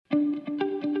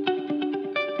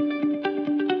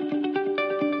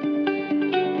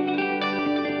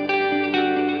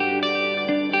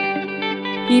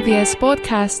EBS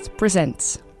Podcast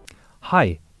presents.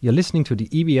 Hi, you're listening to the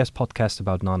EBS podcast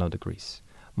about nanodegrees.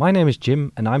 My name is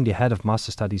Jim and I'm the head of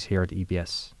Master Studies here at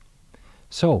EBS.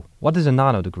 So, what is a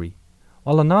nanodegree?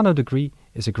 Well, a nanodegree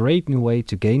is a great new way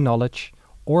to gain knowledge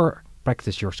or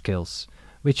practice your skills,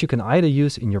 which you can either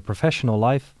use in your professional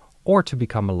life or to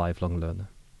become a lifelong learner.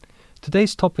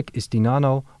 Today's topic is the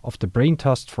nano of the Brain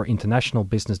Trust for International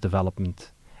Business Development.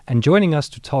 And joining us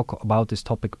to talk about this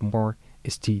topic more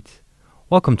is Tiit.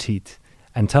 Welcome, Tiit,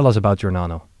 and tell us about your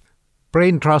nano.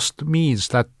 Brain Trust means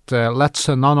that that's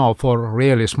a nano for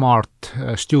really smart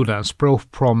students, both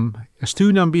from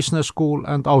Estonian Business School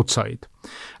and outside.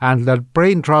 And that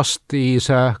Brain Trust is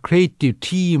a creative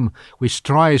team which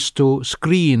tries to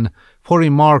screen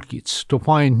foreign markets, to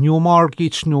find new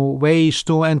markets, new ways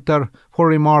to enter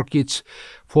foreign markets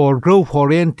for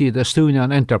growth-oriented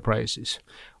Estonian enterprises.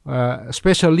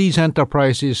 Especially these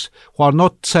enterprises who are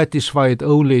not satisfied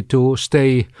only to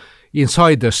stay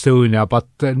inside Estonia, but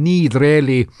need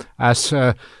really, as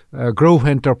growth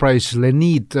enterprises, they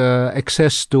need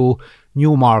access to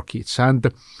new markets.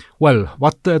 And, well,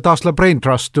 what does the Brain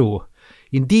Trust do?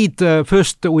 Indeed,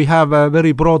 first we have a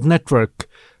very broad network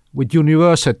with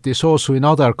universities also in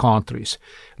other countries.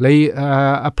 They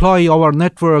apply our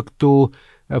network to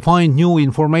find new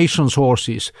information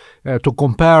sources, to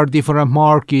compare different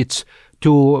markets,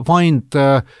 to find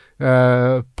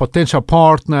potential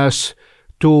partners,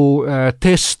 to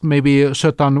test maybe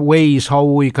certain ways how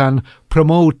we can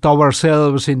promote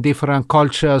ourselves in different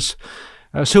cultures.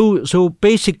 So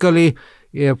basically,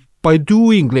 by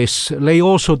doing this, they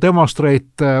also demonstrate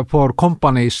for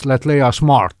companies that they are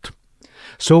smart.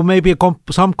 So maybe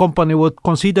some company would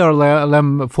consider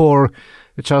them for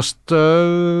just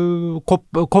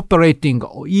cooperating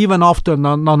even after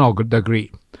nano degree.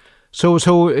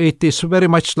 So it is very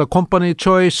much the company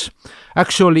choice.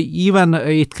 Actually, even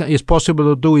it is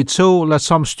possible to do it so that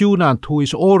some student who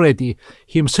is already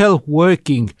himself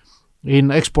working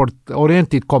in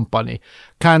export-oriented company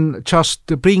can just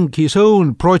bring his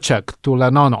own project to the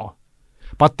nano.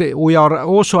 But we are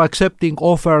also accepting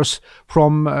offers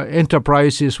from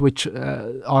enterprises which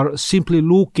are simply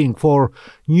looking for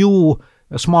new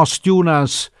smart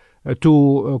students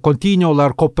to continue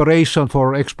their cooperation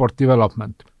for export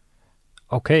development.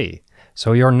 Okay,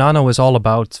 so your nano is all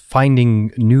about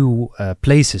finding new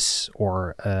places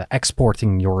or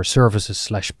exporting your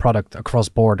services/product across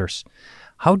borders.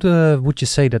 How would you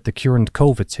say that the current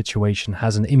COVID situation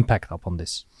has an impact upon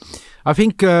this? I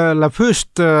think the first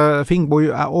thing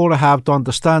we all have to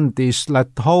understand is that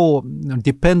how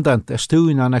dependent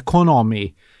Estonian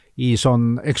economy is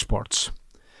on exports.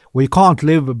 We can't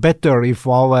live better if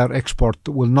our export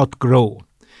will not grow.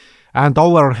 And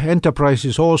our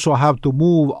enterprises also have to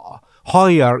move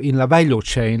higher in the value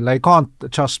chain. They can't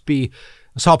just be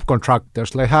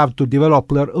subcontractors. They have to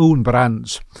develop their own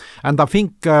brands. And I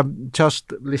think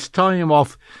just this time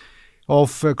of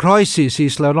crisis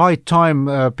is the right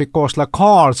time because the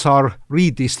cards are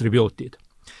redistributed.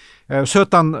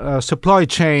 Certain supply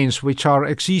chains which are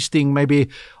existing, maybe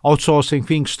outsourcing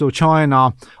things to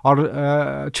China,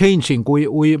 are changing.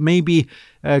 We maybe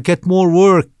get more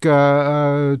work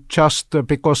just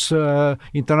because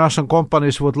international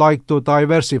companies would like to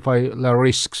diversify their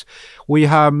risks. We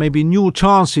have maybe new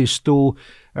chances to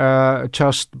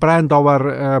just brand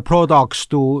our products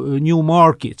to new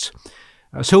markets.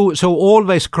 So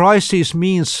always crisis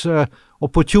means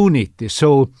opportunity.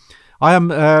 So I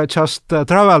am just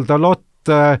traveled a lot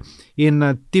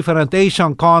in different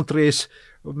Asian countries.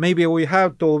 Maybe we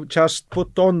have to just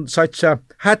put on such a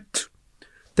hat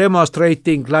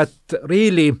demonstrating that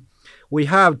really we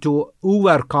have to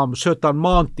overcome certain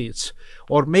mountains.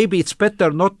 Or maybe it's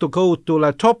better not to go to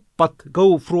the top, but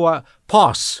go through a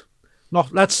pass. No,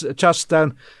 that's just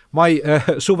my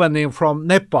souvenir from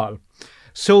Nepal.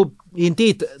 So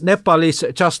indeed, Nepal is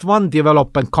just one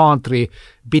developing country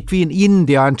between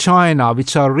India and China,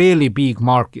 which are really big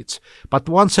markets. But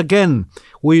once again,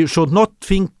 we should not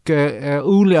think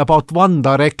only about one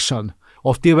direction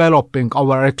of developing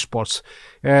our exports.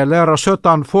 There are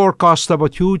certain forecasts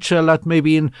about future that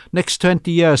maybe in next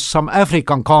 20 years some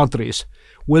African countries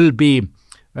will be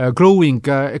growing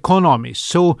economies.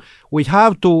 So we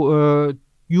have to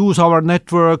use our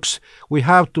networks. We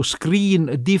have to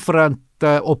screen different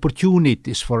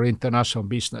opportunities for international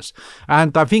business.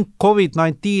 And I think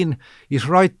COVID-19 is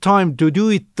right time to do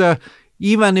it,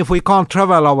 even if we can't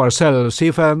travel ourselves.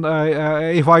 If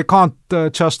I can't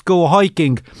just go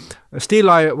hiking,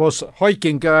 still I was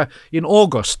hiking in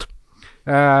August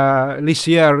this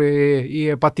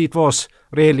year, but it was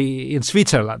really in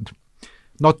Switzerland.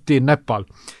 not in Nepal.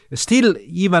 Still,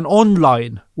 even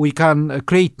online, we can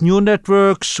create new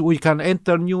networks, we can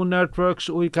enter new networks,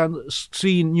 we can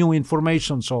see new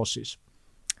information sources.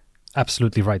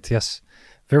 Absolutely right, yes.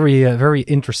 Very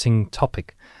interesting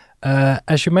topic.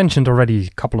 As you mentioned already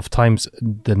a couple of times,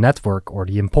 the network or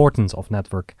the importance of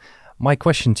network. My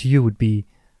question to you would be,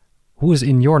 who is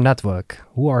in your network?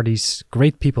 Who are these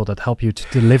great people that help you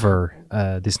to deliver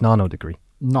this nano degree?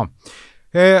 No.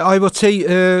 I would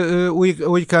say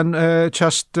we can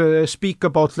just speak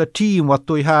about the team what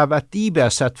we have at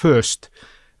EBS at first.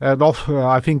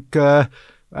 I think a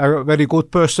very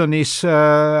good person is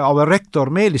our rector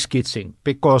Meelis Kitsing,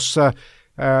 because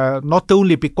not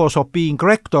only because of being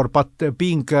rector, but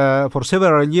being for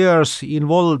several years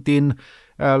involved in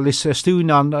this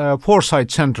Estonian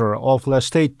Foresight Center of the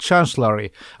State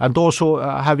Chancellery, and also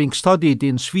having studied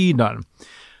in Sweden.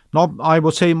 Now, I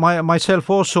would say myself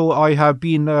also, I have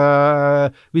been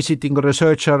visiting a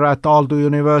researcher at Aalto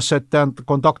University and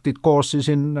conducted courses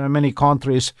in many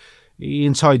countries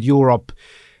inside Europe.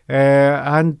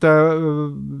 And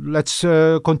let's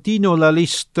continue the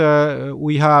list.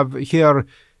 We have here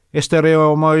Ester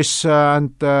Eomois,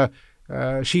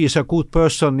 and she is a good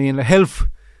person in health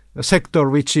sector,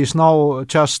 which is now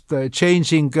just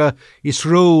changing its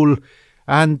role.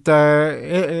 And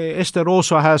Esther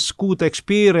also has good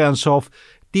experience of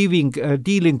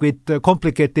dealing with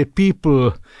complicated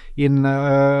people in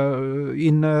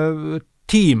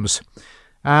teams.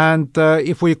 And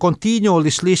if we continue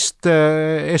this list,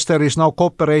 Esther is now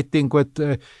cooperating with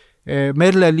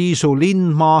Merle-Liisu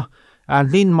Lindma, and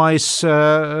Lindma is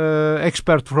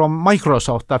expert from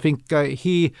Microsoft. I think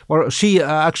he or she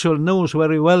actually knows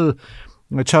very well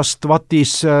just what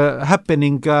is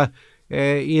happening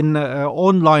in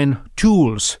online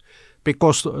tools,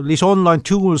 because these online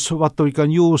tools what we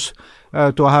can use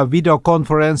to have video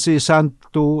conferences and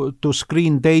to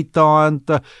screen data and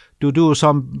to do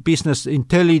some business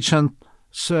intelligence,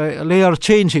 they are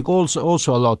changing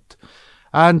also a lot.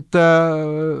 And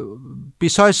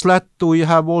besides that, we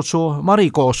have also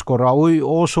Mari Kooskora. We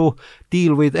also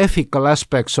deal with ethical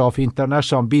aspects of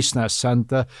international business,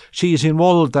 and she is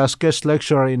involved as guest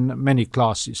lecturer in many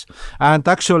classes. And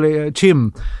actually,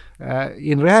 Jim,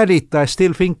 in reality, I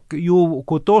still think you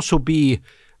could also be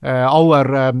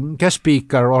our guest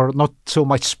speaker, or not so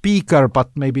much speaker, but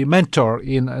maybe mentor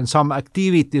in some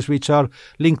activities which are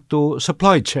linked to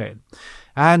supply chain.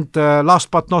 And last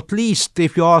but not least,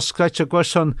 if you ask such a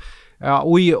question,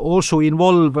 we also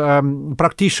involve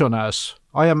practitioners.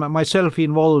 I am myself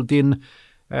involved in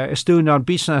Estonian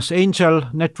Business Angel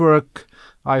Network.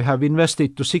 I have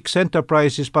invested to 6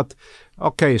 enterprises, but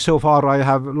okay, so far I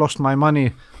have lost my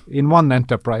money in one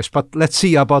enterprise, but let's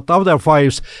see about other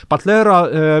 5. But there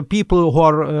are people who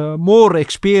are more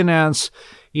experienced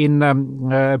in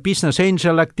business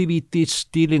angel activities,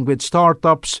 dealing with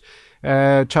startups,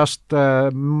 just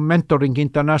mentoring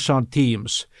international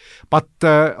teams. But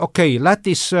okay, that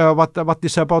is what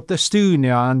is about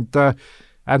Estonia,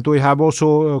 and we have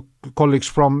also colleagues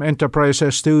from Enterprise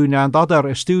Estonia and other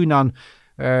Estonian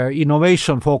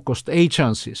innovation-focused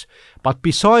agencies. But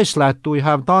besides that, we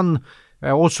have done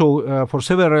also for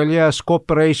several years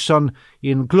cooperation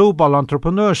in global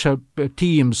entrepreneurship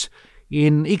teams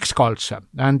in X-Culture.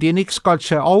 And in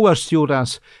X-Culture, our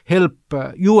students help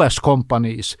US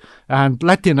companies and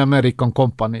Latin American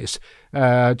companies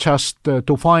just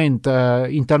to find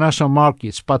international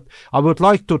markets. But I would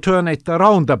like to turn it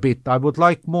around a bit. I would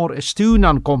like more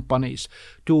Estonian companies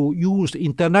to use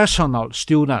international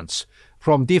students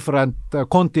from different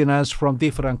continents, from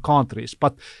different countries.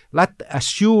 But that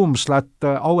assumes that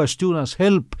our students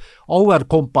help our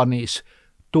companies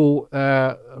to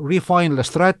refine the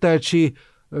strategy,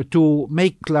 to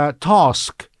make the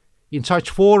task in such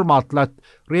format that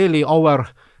really our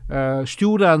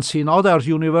students in other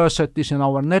universities in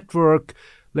our network,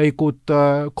 they could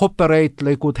cooperate,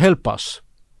 they could help us.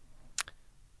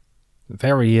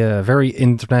 Very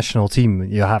international team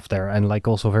you have there, and like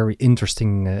also very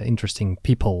interesting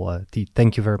people.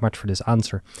 Thank you very much for this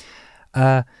answer.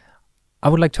 I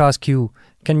would like to ask you,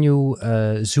 can you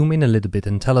zoom in a little bit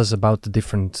and tell us about the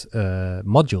different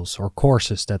modules or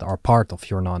courses that are part of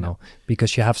your Nano?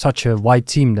 Because you have such a wide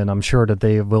team, then I'm sure that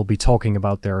they will be talking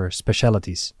about their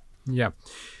specialities. Yeah.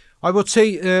 I would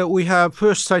say we have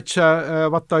first such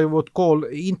what I would call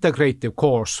integrative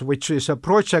course, which is a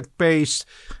project-based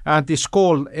and is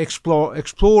called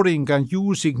Exploring and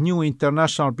Using New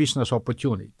International Business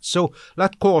Opportunities. So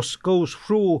that course goes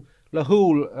through the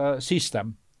whole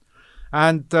system.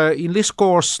 And in this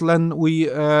course, then we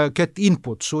get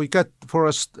inputs. We get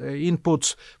first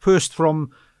inputs first from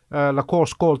the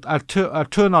course called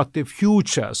Alternative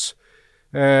Futures,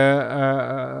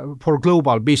 for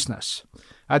global business.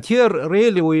 And here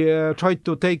really we try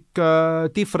to take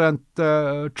different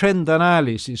trend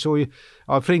analysis. So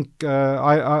I think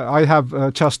I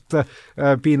have just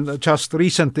been just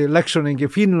recently lecturing in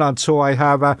Finland, so I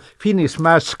have a Finnish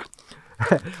mask.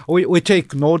 we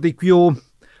take Nordic view.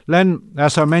 Then,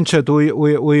 as I mentioned,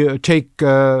 we take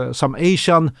some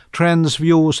Asian trends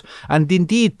views, and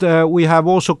indeed we have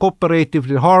also cooperated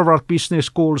with Harvard Business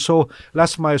School. So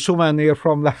that's my souvenir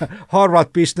from the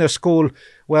Harvard Business School,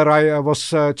 where I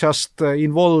was just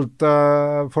involved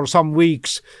for some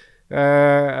weeks.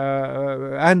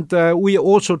 And we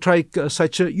also take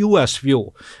such a US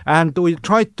view, and we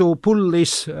try to pull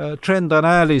this trend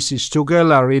analysis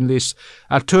together in this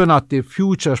alternative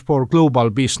futures for global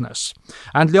business.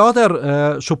 And the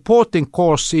other supporting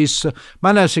course is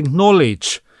managing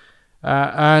knowledge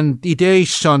and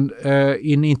ideation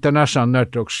in international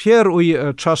networks. Here we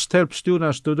just help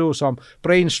students to do some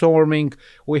brainstorming.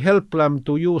 We help them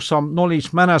to use some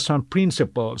knowledge management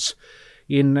principles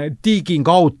in digging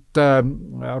out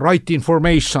right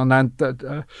information, and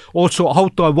also how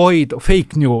to avoid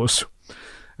fake news.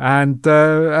 And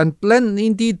then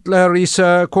indeed there is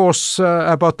a course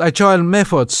about agile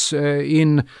methods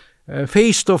in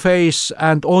face-to-face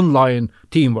and online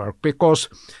teamwork, because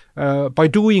by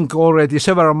doing already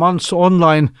several months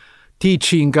online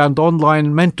teaching and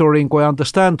online mentoring, we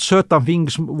understand certain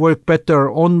things work better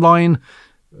online.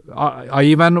 I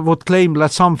even would claim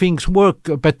that some things work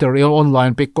better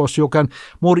online, because you can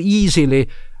more easily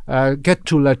get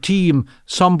to the team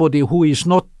somebody who is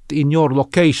not in your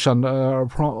location.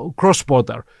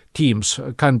 Cross-border teams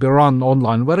can be run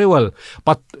online very well.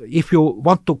 But if you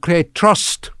want to create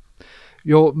trust,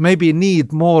 you maybe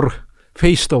need more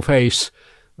face-to-face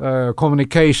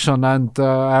communication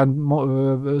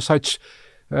and such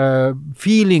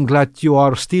feeling that you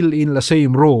are still in the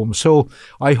same room. So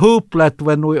I hope that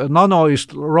when Nano is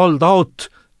rolled out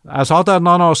as other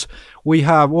Nanos, we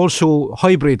have also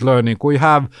hybrid learning. We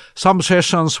have some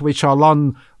sessions which are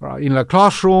run in the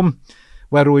classroom,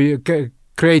 where we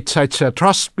create such a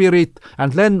trust spirit,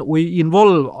 and then we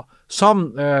involve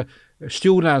some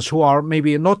students who are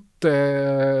maybe not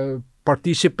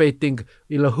participating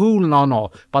in a whole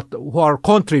Nano, but who are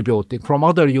contributing from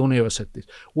other universities.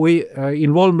 We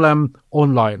involve them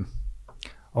online.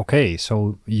 Okay,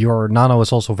 so your Nano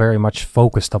is also very much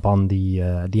focused upon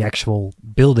the actual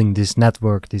building this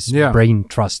network, this brain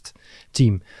trust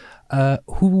team.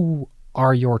 Who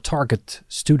are your target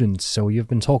students? So you've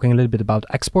been talking a little bit about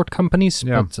export companies,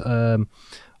 but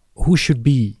who should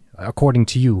be, according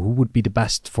to you, who would be the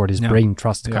best for this brain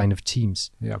trust kind of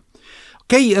teams?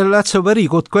 Okay, that's a very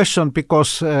good question,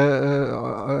 because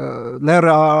there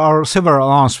are several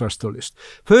answers to this.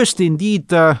 First,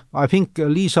 indeed, I think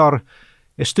these are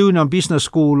Estonian Business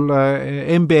School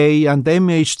MBA and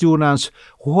MA students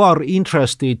who are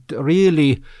interested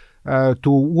really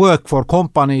to work for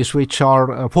companies which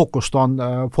are focused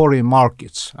on foreign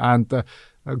markets and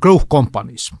growth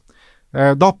companies.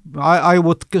 I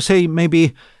would say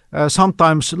maybe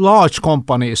sometimes large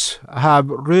companies have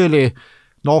really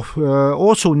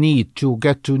also need to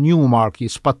get to new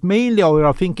markets, but mainly we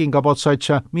are thinking about such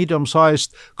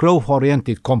medium-sized,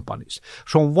 growth-oriented companies.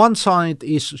 So on one side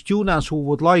is students who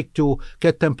would like to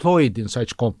get employed in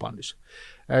such companies.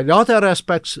 The other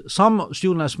aspects, some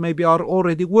students maybe are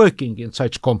already working in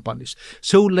such companies,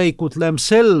 so they could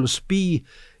themselves be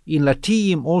in a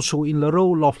team, also in the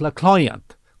role of the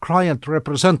client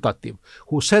representative,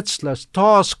 who sets the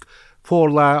task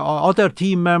for the other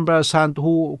team members and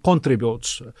who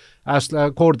contributes as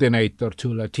the coordinator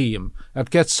to the team and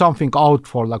gets something out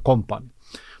for the company.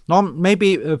 Now,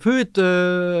 maybe a third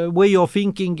way of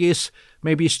thinking is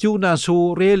maybe students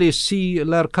who really see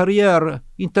their career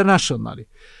internationally,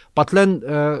 but then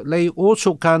they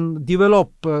also can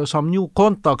develop some new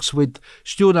contacts with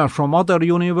students from other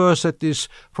universities,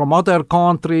 from other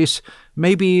countries.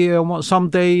 Maybe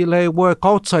someday they work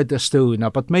outside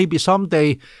Estonia, but maybe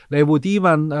someday they would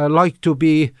even like to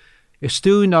be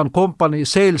Estonian company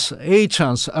sales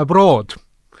agents abroad.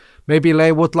 Maybe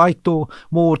they would like to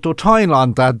move to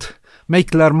Thailand and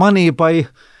make their money by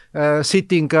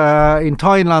sitting in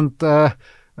Thailand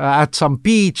at some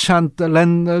beach and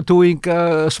then doing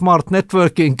smart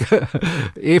networking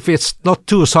if it's not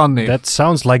too sunny. That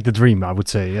sounds like the dream, I would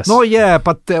say, yes. No, yeah,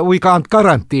 but we can't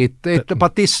guarantee it.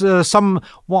 But it's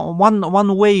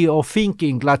one way of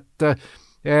thinking that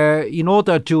in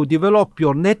order to develop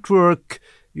your network,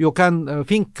 you can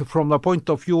think from the point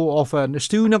of view of an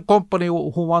Estonian company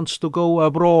who wants to go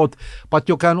abroad, but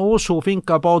you can also think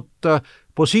about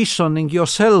positioning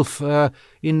yourself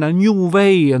in a new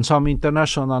way in some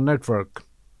international network.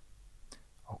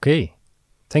 Okay.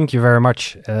 Thank you very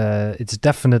much. It's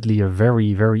definitely a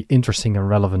very, very interesting and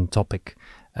relevant topic.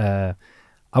 I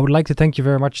would like to thank you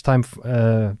very much,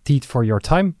 Tiit, for your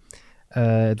time.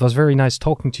 It was very nice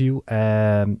talking to you.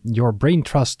 Your Brain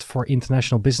Trust for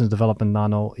International Business Development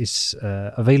Nano is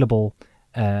available.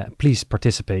 Please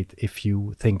participate if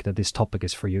you think that this topic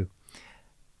is for you.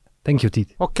 Thank you,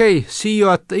 Tiit. Okay, see you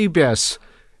at EBS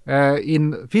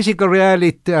in physical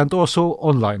reality and also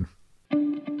online.